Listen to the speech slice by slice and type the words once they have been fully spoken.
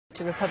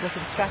to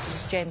Republican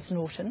strategist James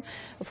Norton,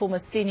 a former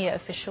senior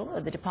official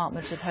at the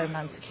Department of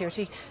Homeland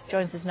Security,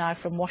 joins us now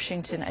from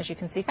Washington, as you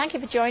can see. Thank you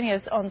for joining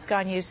us on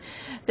Sky News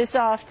this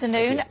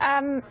afternoon.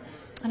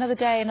 Another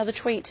day, another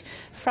tweet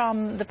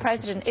from the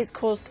President. It's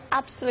caused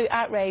absolute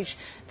outrage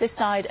this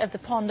side of the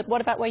pond. What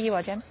about where you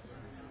are, James?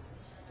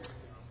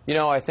 You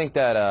know, I think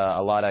that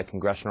a lot of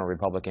congressional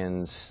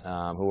Republicans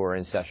who are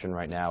in session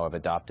right now have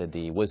adopted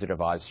the Wizard of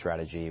Oz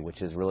strategy,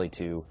 which is really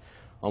to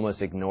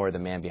almost ignore the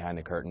man behind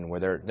the curtain, where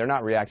they're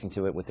not reacting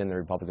to it within the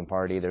Republican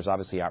Party. There's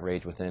obviously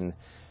outrage within,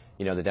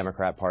 the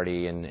Democrat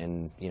Party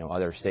and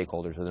other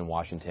stakeholders within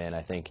Washington.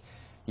 I think,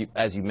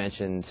 as you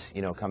mentioned,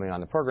 coming on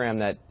the program,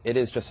 that it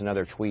is just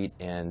another tweet,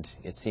 and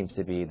it seems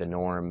to be the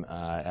norm.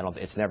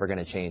 It's never going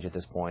to change at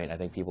this point. I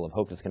think people have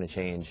hoped it's going to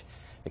change.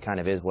 It kind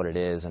of is what it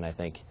is, and I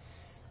think,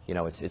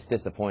 it's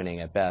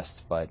disappointing at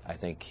best, but I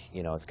think,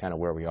 it's kind of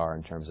where we are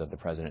in terms of the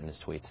president and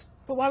his tweets.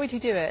 But why would he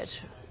do it?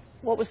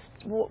 What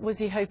was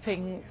he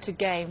hoping to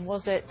gain?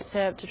 Was it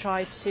to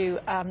try to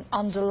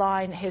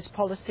underline his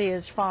policy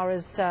as far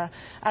as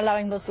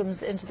allowing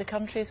Muslims into the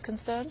country is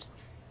concerned?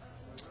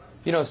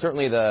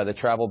 Certainly the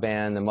travel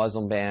ban, the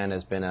Muslim ban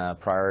has been a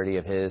priority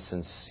of his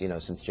since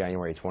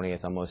January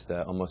 20th,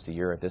 almost a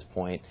year at this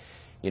point.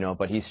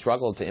 But he's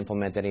struggled to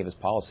implement any of his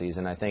policies,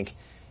 and I think,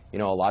 a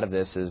lot of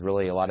this is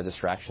really a lot of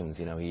distractions.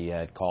 He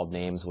had called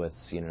names with,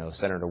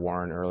 Senator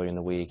Warren earlier in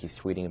the week. He's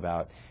tweeting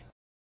about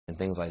and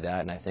things like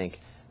that. And I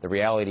think the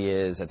reality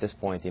is, at this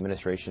point, the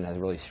administration has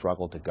really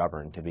struggled to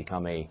govern, to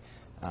become a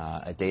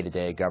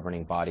day-to-day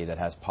governing body that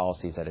has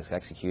policies that it's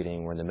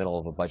executing. We're in the middle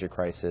of a budget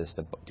crisis.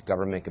 The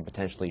government could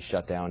potentially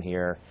shut down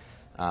here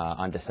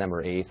on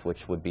December 8th,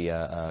 which would be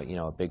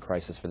a big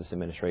crisis for this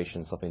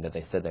administration, something that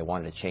they said they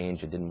wanted to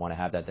change and didn't want to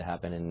have that to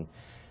happen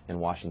in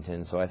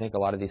Washington. So I think a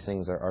lot of these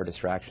things are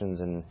distractions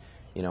and,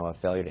 a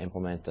failure to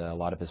implement a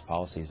lot of his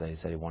policies that he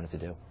said he wanted to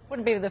do.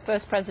 Wouldn't be the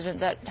first president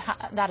that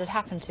had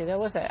happened to, though,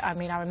 was it? I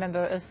mean, I remember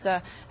us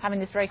having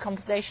this very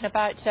conversation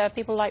about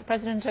people like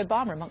President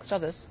Obama, amongst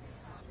others.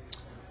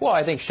 Well,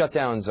 I think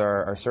shutdowns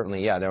are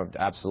certainly, they're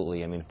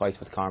absolutely. I mean, fights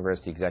with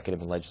Congress, the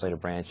executive and legislative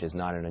branch is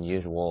not an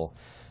unusual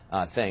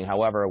thing.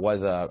 However, it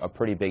was a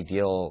pretty big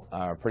deal,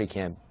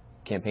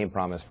 campaign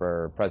promise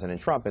for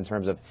President Trump in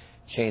terms of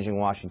changing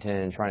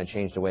Washington, trying to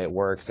change the way it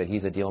works, that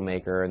he's a deal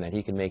maker and that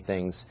he can make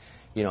things,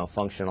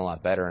 function a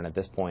lot better. And at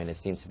this point, it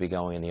seems to be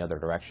going in the other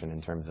direction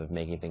in terms of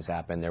making things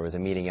happen. There was a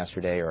meeting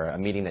yesterday, or a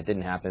meeting that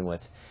didn't happen,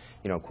 with,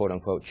 quote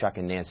unquote, Chuck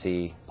and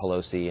Nancy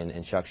Pelosi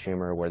and Chuck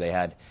Schumer, where they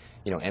had,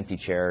 empty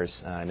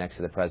chairs next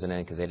to the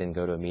president because they didn't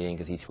go to a meeting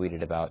because he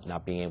tweeted about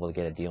not being able to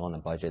get a deal on the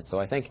budget. So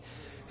I think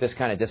this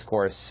kind of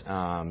discourse,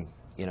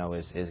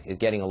 is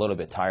getting a little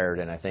bit tired,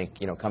 and I think,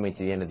 coming to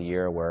the end of the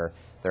year where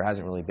there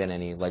hasn't really been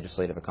any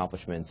legislative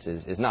accomplishments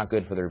is not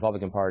good for the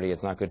Republican Party.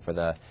 It's not good for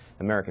the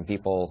American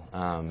people,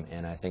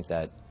 and I think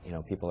that,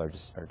 people are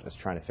just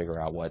trying to figure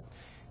out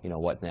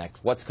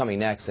what's coming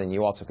next, and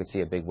you also could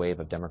see a big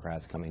wave of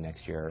Democrats coming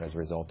next year as a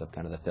result of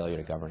kind of the failure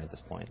to govern at this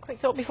point. Quick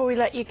thought before we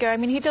let you go. I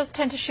mean, he does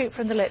tend to shoot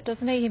from the lip,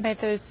 doesn't he? He made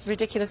those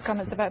ridiculous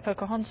comments about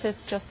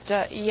Pocahontas just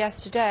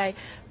yesterday.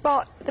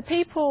 But the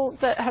people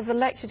that have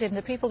elected him,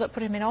 the people that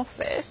put him in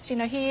office,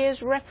 he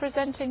is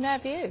representing their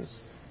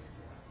views.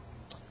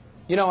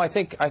 I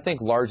think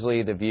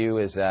largely the view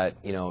is that,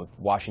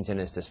 Washington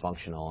is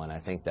dysfunctional, and I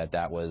think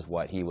that was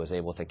what he was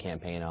able to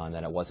campaign on,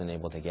 that it wasn't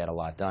able to get a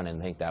lot done, and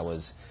I think that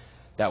was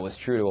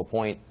true to a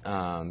point,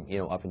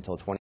 up until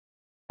 20.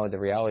 The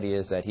reality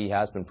is that he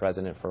has been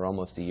president for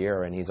almost a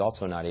year, and he's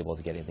also not able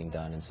to get anything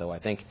done. And so I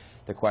think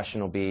the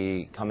question will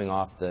be, coming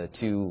off the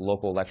two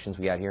local elections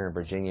we had here in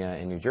Virginia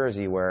and New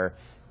Jersey, where,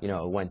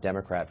 it went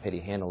Democrat pretty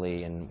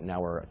handily, and now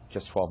we're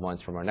just 12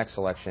 months from our next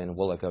election.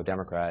 Will it go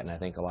Democrat? And I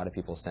think a lot of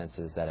people's sense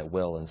is that it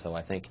will. And so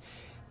I think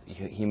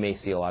he may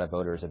see a lot of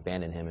voters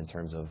abandon him in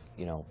terms of,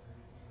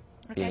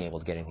 being able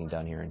to get anything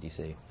done here in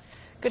D.C.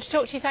 Good to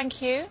talk to you.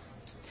 Thank you.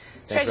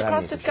 Thanks Straight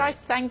across to Sky.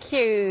 Thank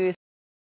you.